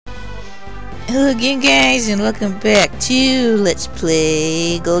Hello again, guys, and welcome back to Let's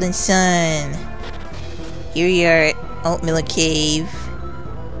Play Golden Sun. Here we are at Altmiller Cave.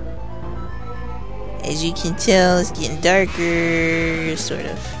 As you can tell, it's getting darker, sort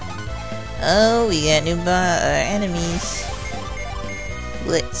of. Oh, we got new enemies.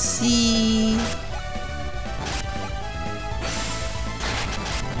 Let's see.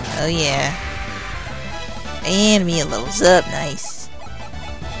 Oh yeah. Enemy levels up, nice.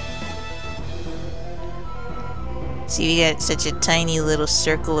 See, we got such a tiny little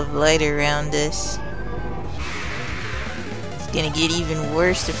circle of light around us. It's gonna get even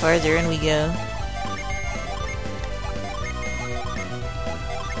worse the farther in we go.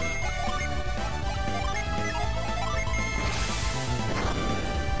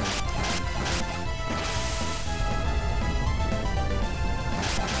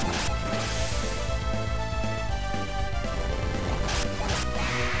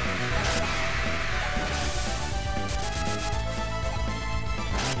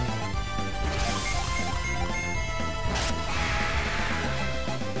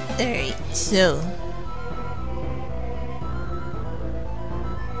 Alright, so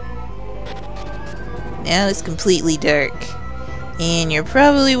now it's completely dark, and you're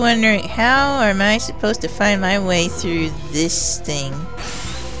probably wondering, how am I supposed to find my way through this thing?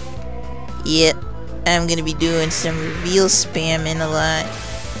 Yep, I'm gonna be doing some reveal spamming a lot.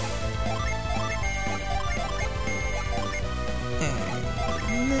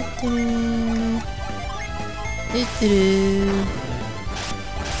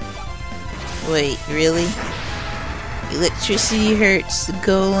 Wait, really? Electricity hurts the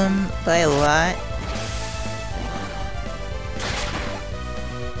golem by a lot?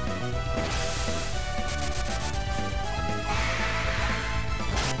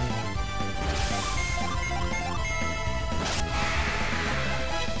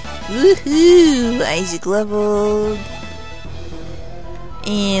 Woohoo! Isaac leveled!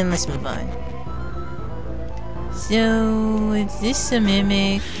 And let's move on. So, is this a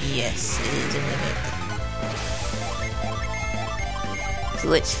mimic? Yes, it is a mimic. So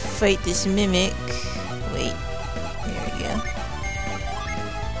let's fight this mimic. Wait, there we go.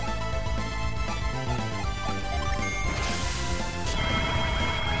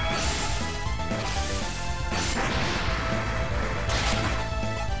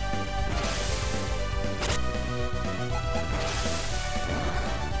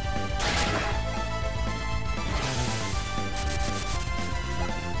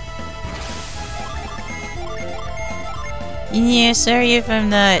 Yeah, sorry if I'm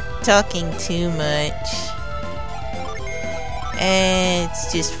not talking too much.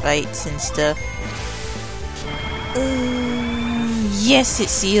 It's just fights and stuff. Yes,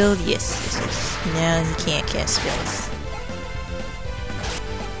 it's sealed. Yes. Now he can't cast spells.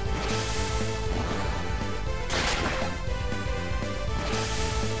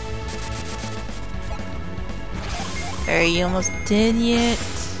 Are you almost dead yet?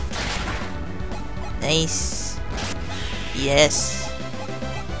 Nice. Yes.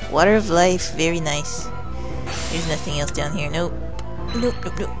 Water of life, very nice. There's nothing else down here. Nope. Nope.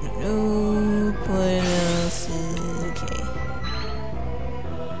 What else is okay?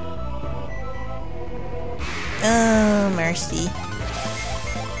 Oh, mercy.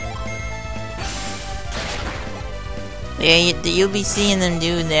 Yeah, you'll be seeing them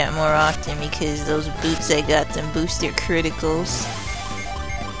do that more often because those boots I got them boost their criticals.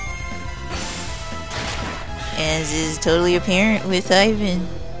 As is totally apparent with Ivan.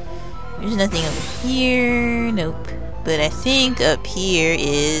 There's nothing over here. Nope. But I think up here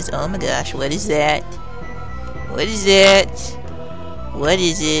is... Oh my gosh, what is that? What is that? What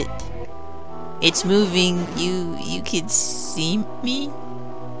is it? It's moving. You can see me?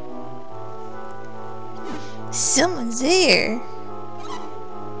 Someone's there.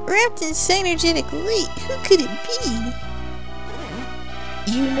 Wrapped in synergetic light. Who could it be?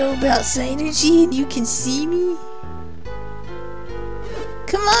 You know about synergy and you can see me?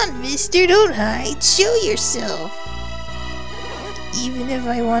 Come on, mister, don't hide. Show yourself. Even if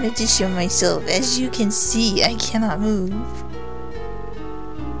I wanted to show myself, as you can see, I cannot move.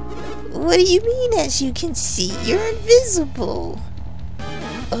 What do you mean, as you can see? You're invisible.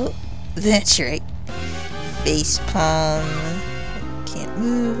 Oh, that's right. Facepalm. Can't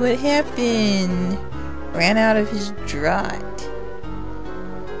move. What happened? Ran out of his draught.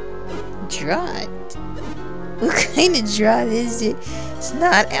 Draught? What kind of draught is it? It's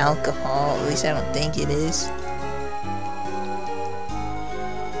not alcohol, at least I don't think it is.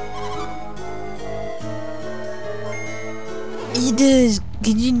 It does.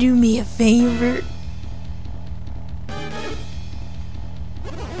 Could you do me a favor?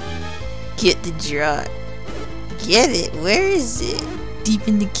 Get the draught. Get it? Where is it? Deep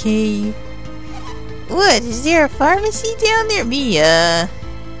in the cave. What? Is there a pharmacy down there? Mia.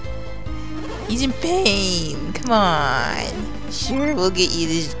 He's in pain. Come on. Sure, we'll get you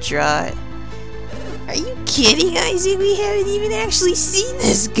this draught. Are you kidding, Isaac? We haven't even actually seen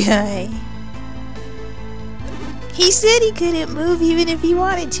this guy. He said he couldn't move even if he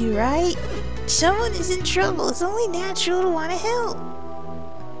wanted to, right? Someone is in trouble. It's only natural to want to help.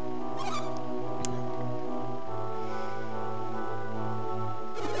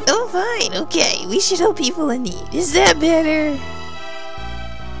 Oh, fine. Okay. We should help people in need. Is that better?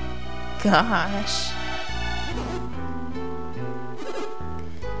 Gosh.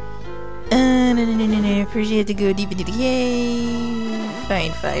 No. First you have to go deep into the cave.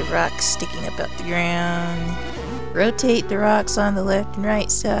 Find 5 rocks sticking up out the ground. Rotate the rocks on the left and right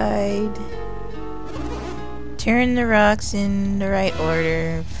side. Turn the rocks in the right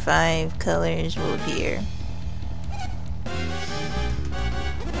order. 5 colors will appear.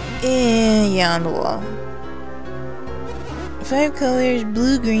 And yeah, on the wall. 5 colors: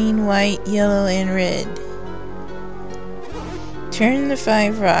 blue, green, white, yellow, and red. Turn the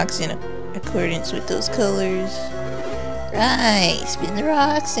 5 rocks in accordance with those colors. Right, spin the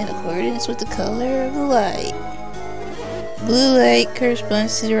rocks in accordance with the color of the light. Blue light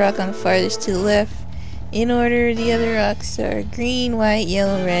corresponds to the rock on the farthest to the left. In order, the other rocks are green, white,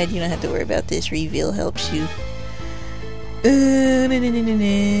 yellow, red. You don't have to worry about this. Reveal helps you. In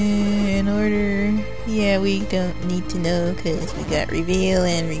order. Yeah, we don't need to know because we got reveal,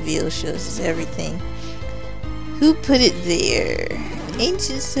 and reveal shows us everything. Who put it there?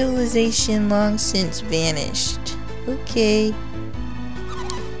 Ancient civilization long since vanished. Okay.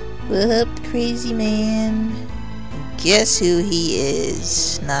 We'll help the crazy man. Guess who he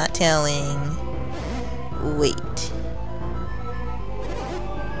is? Not telling. Wait.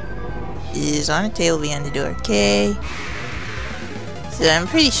 It is on a table behind the door. Okay. So I'm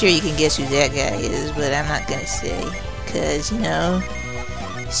pretty sure you can guess who that guy is, but I'm not gonna say. Because, you know,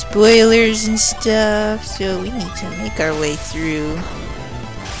 spoilers and stuff. So we need to make our way through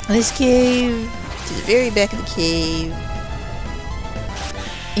this cave to the very back of the cave.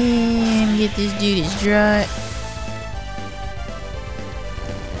 And get this dude his draught.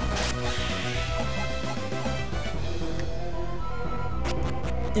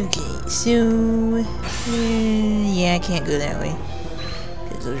 Okay, so yeah, I can't go that way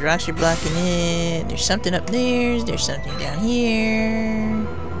because those rocks are blocking it. There's something up there. There's something down here.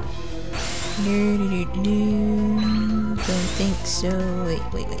 Don't think so. Wait.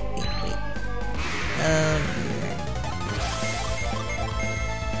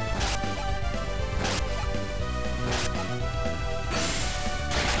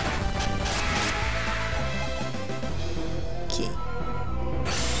 Okay.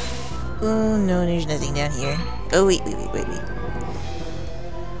 Oh no, there's nothing down here. Oh wait.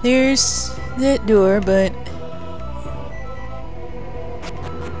 There's that door, but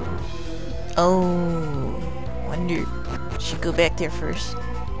oh, wonder should go back there first.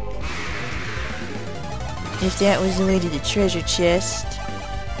 If that was the way to the treasure chest.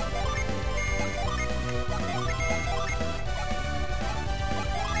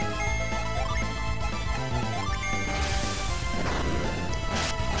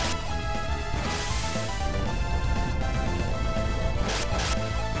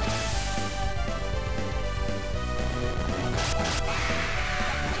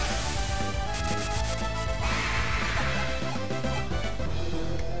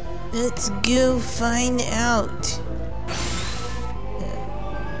 Let's go find out.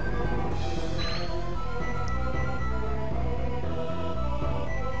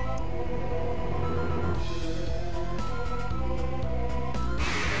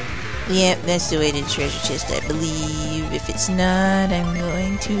 Yep, that's the way to the treasure chest, I believe. If it's not, I'm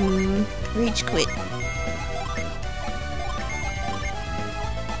going to rage quit.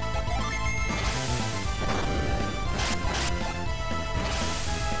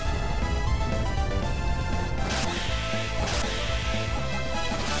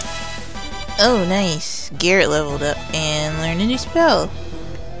 Oh, nice. Garrett leveled up and learned a new spell.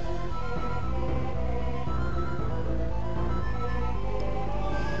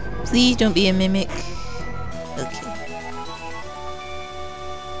 Please don't be a mimic. Okay.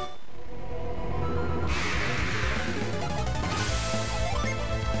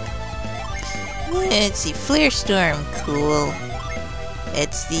 Let's see. Flare Storm. Cool.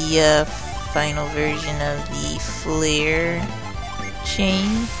 It's the final version of the Flare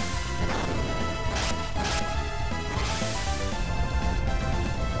chain.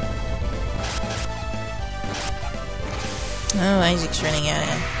 Oh, Isaac's running out of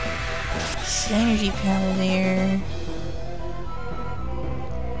Energy power there.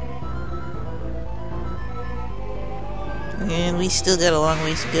 And we still got a long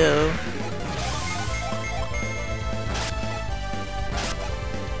ways to go.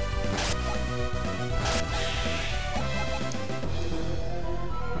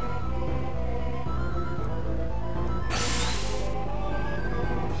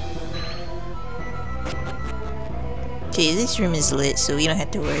 Okay, this room is lit, so we don't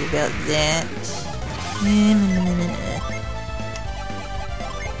have to worry about that.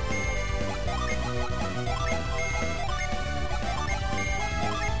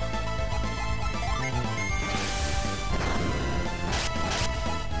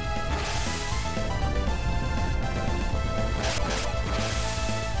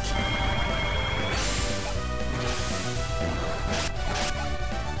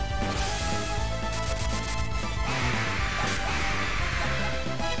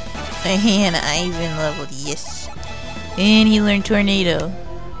 And Ivan leveled, yes. And he learned Tornado.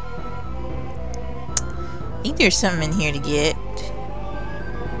 I think there's something in here to get.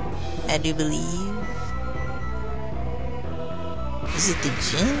 I do believe. Is it the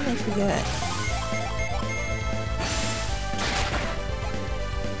gym? I forgot.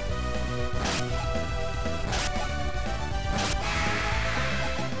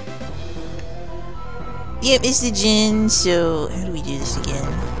 Yep, it's the gin, so how do we do this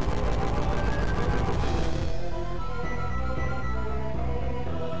again?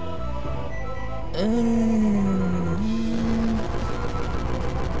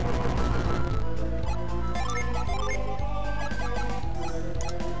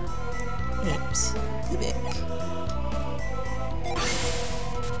 Oops, go back.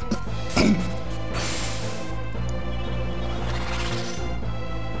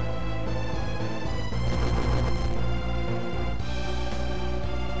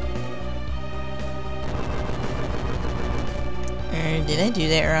 Or did I do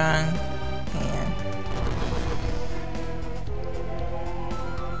that wrong?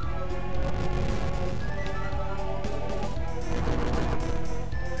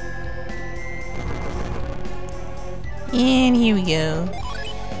 And here we go.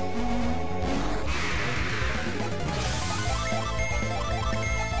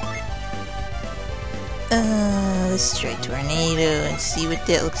 Let's try Tornado and see what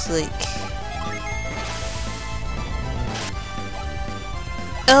that looks like.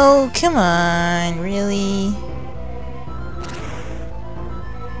 Oh, come on, really?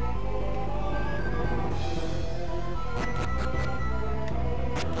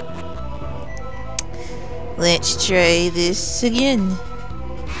 Let's try this again.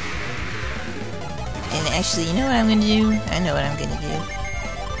 And actually, you know what I'm gonna do? I know what I'm gonna do.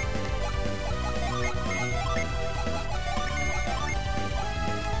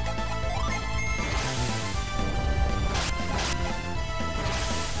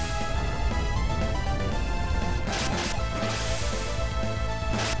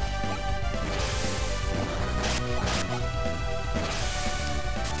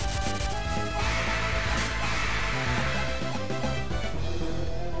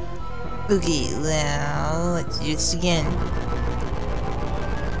 Okay, now let's do this again.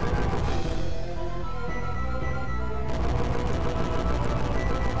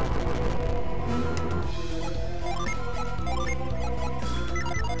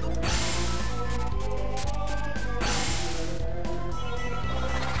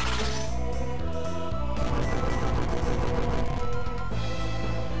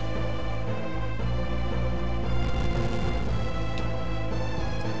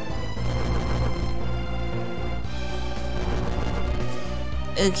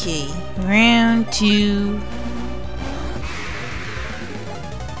 Okay, round 2.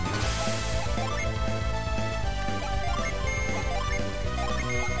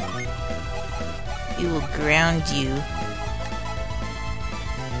 We will ground you.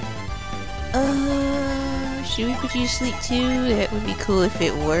 Should we put you to sleep too? That would be cool if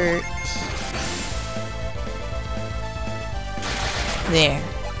it worked. There.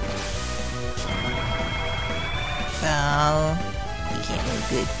 Oh. Can't move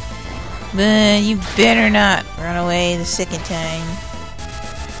good. But you better not run away the second time.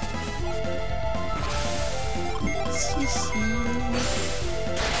 Let's just see.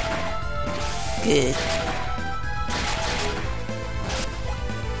 Good.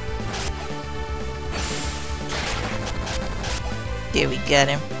 There, we got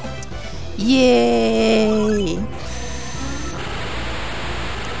him. Yay!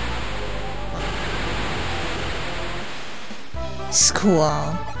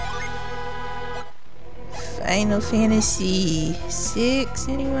 Squall. Final Fantasy 6,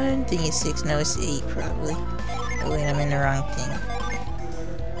 anyone? I think it's 6, no it's 8 probably. Oh wait, I'm in the wrong thing.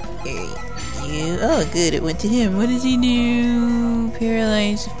 You, oh good, it went to him. What does he do?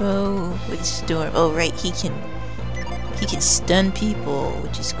 Paralyzed foe with storm. Oh right, he can stun people,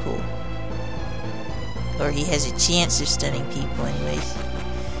 which is cool. Or he has a chance of stunning people anyways.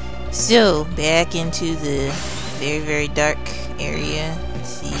 So, back into the very, very dark area. Let's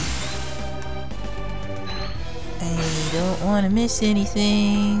see. I don't want to miss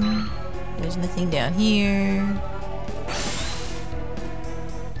anything. There's nothing down here.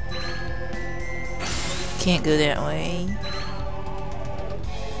 Can't go that way.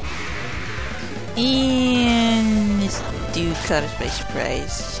 And this dude caught us by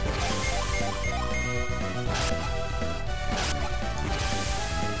surprise.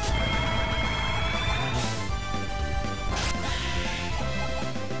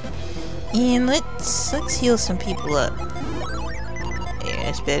 And let's heal some people up. Yeah,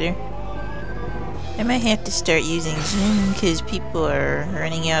 that's better. I might have to start using Zoom because people are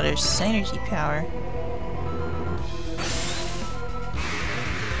running out of synergy power.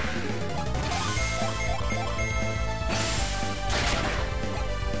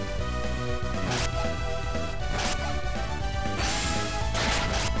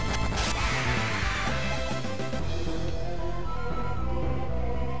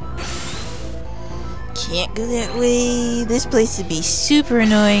 Can't go that way. This place would be super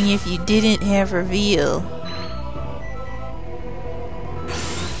annoying if you didn't have reveal.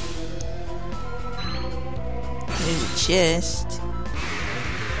 There's a chest.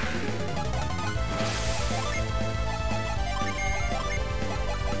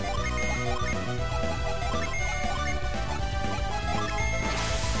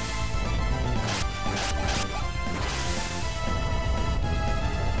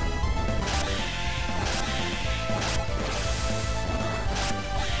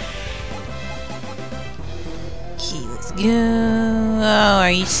 Okay, let's go. Oh,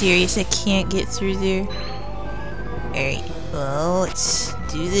 are you serious? I can't get through there. Alright, well, let's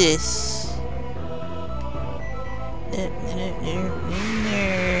do this. Never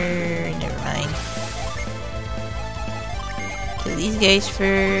mind. Kill these guys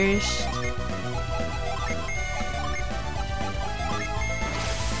first.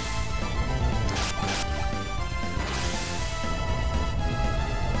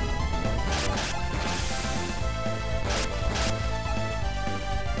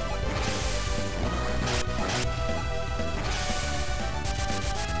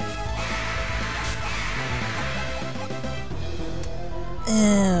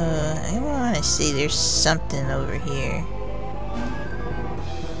 I want to say there's something over here.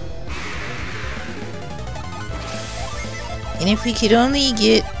 And if we could only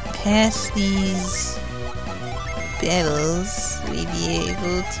get past these battles, we'd be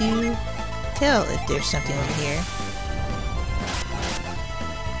able to tell if there's something over here.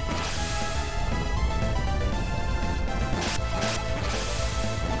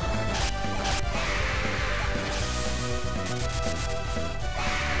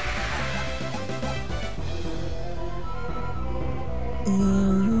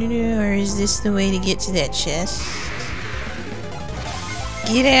 Or is this the way to get to that chest?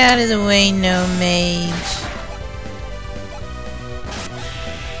 Get out of the way, no mage.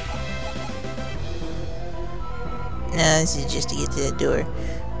 No, this is just to get to that door.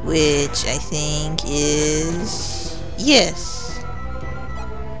 Which I think is... yes.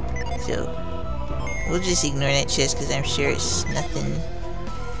 So, we'll just ignore that chest because I'm sure it's nothing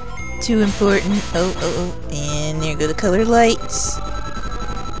too important. Oh. And there go the colored lights.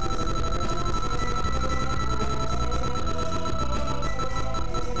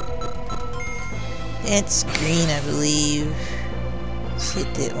 That's green, I believe. Let's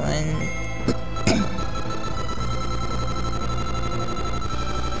hit that one.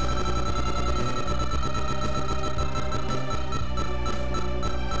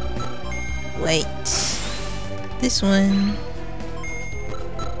 White. This one.